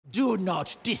Do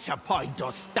not disappoint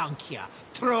Ostankya.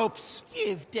 Tropes,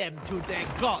 give them to their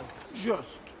gods.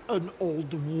 Just an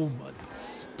old woman.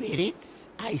 Spirits,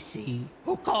 I see.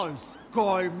 Who calls?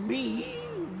 Call me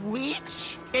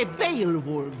witch? The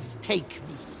Beowulfs take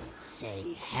me.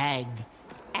 Say hang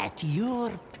at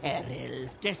your peril.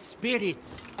 The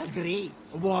spirits agree,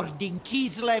 warding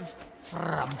Kislev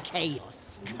from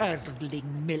chaos.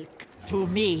 Curdling milk. To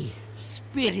me,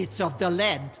 spirits of the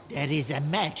land, there is a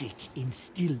magic in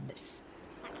stillness.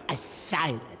 A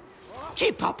silence.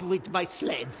 Keep up with my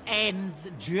sled. Ends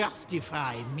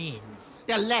justify means.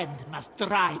 The land must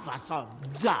drive us on.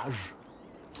 Daj.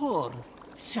 Poor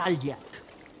Salyak.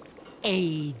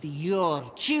 Aid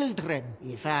your children.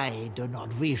 If I do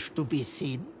not wish to be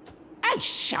seen, I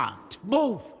shan't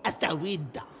move as the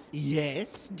wind does.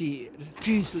 Yes, dear.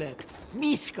 Kislev,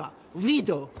 Miska,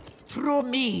 Widow, through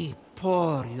me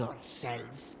pour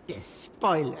yourselves. The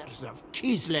spoilers of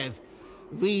Kislev,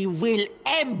 we will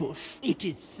ambush. It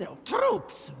is so.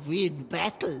 Troops win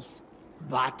battles,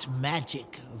 but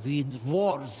magic wins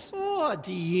wars. What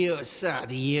use are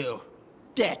you?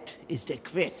 That is the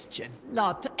question.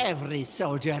 Not every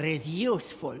soldier is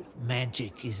useful.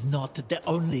 Magic is not the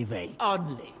only way.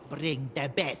 Only bring the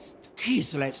best.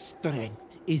 Kislev's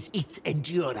strength is its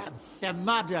endurance. The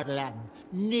motherland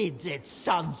needs its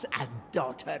sons and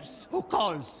daughters. Who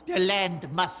calls? The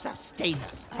land must sustain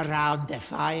us. Around the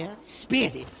fire,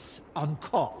 spirits on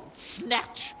call.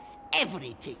 Snatch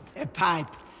everything. A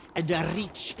pipe and a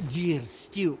rich deer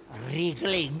stew.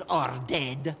 Wriggling or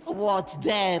dead. What's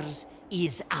theirs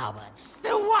is ours.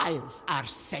 The wilds are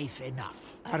safe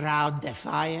enough. Around the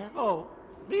fire? Oh,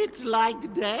 it's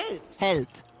like that. Help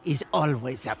is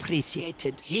always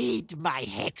appreciated. Heed my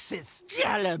hexes,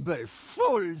 gullible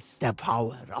fools. The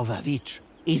power of a witch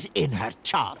is in her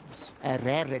charms. A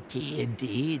rarity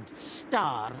indeed.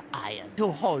 Star iron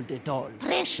to hold it all.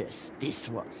 Precious this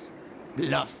was.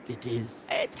 Lost it is.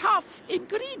 A tough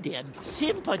ingredient.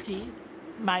 Sympathy.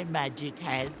 My magic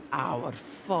has our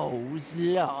foes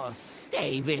lost.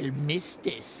 They will miss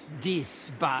this. This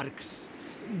sparks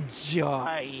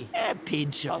joy. A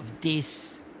pinch of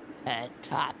this, a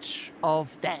touch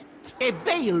of that. The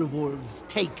Beowulfs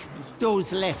take me.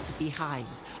 Those left behind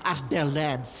are the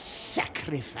land's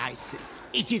sacrifices.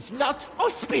 It is not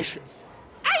auspicious.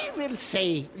 I will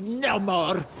say no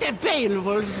more. The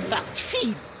Beowulfs must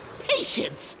feed.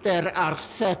 Patience. There are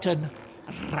certain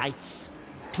rites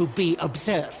to be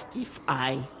observed. If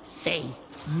I say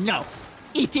no,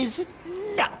 it is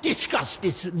no. Discuss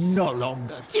this no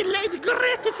longer. Delayed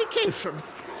gratification.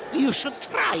 You should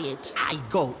try it. I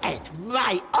go at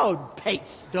my own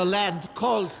pace. The land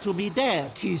calls to me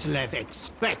there. Kislev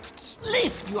expects.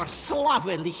 Lift your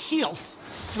slovenly heels.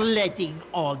 Sledding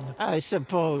on. I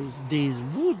suppose these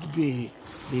would be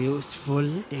useful.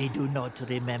 They do not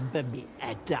remember me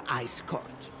at the ice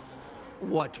court.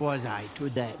 What was I to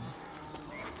them?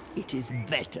 It is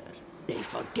better they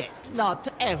forget. Not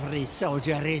every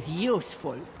soldier is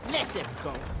useful. Let them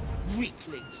go.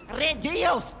 Weaklings.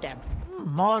 Reduce them.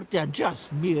 More than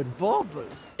just mere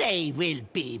baubles. They will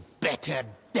be better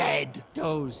dead.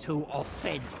 Those who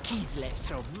offend Kislev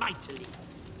so mightily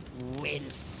will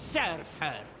serve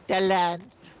her. The land,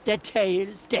 the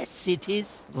tales, the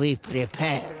cities, we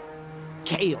prepare.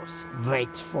 Chaos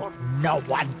waits for no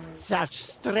one. Such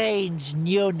strange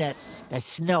newness. The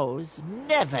snows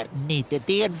never needed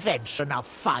the invention of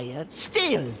fire.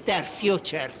 Still their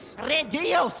futures.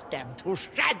 Reduce them to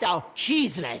shadow.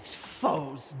 Kislev's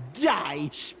foes die.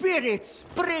 Spirits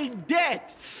bring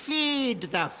death. Feed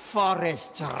the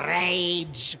forest's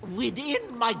rage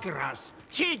within my grasp.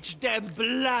 Teach them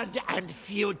blood and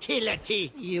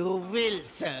futility. You will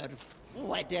serve.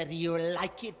 Whether you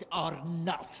like it or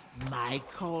not. My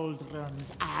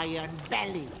cauldron's iron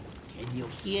belly. Can you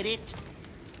hear it?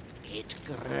 It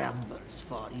grumbles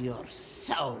for your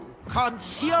soul.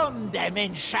 Consume them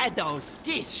in shadows.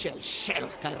 This shall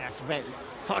shelter us well.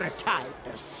 For a time,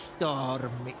 the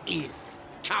storm is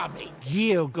coming.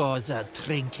 Here goes the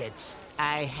trinkets.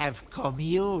 I have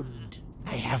communed.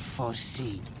 I have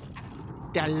foreseen.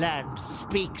 The land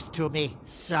speaks to me.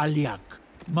 Salyak,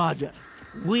 mother,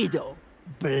 widow,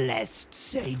 blessed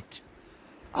saint.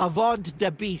 Avaunt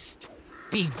the beast,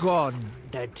 begone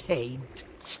the taint.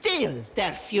 Steal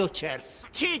their futures.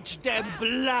 Teach them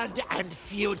blood and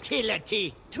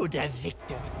futility. To the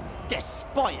victor, the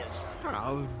spoils.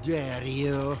 How dare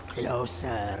you?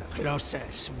 Closer, closer,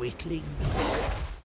 sweetling.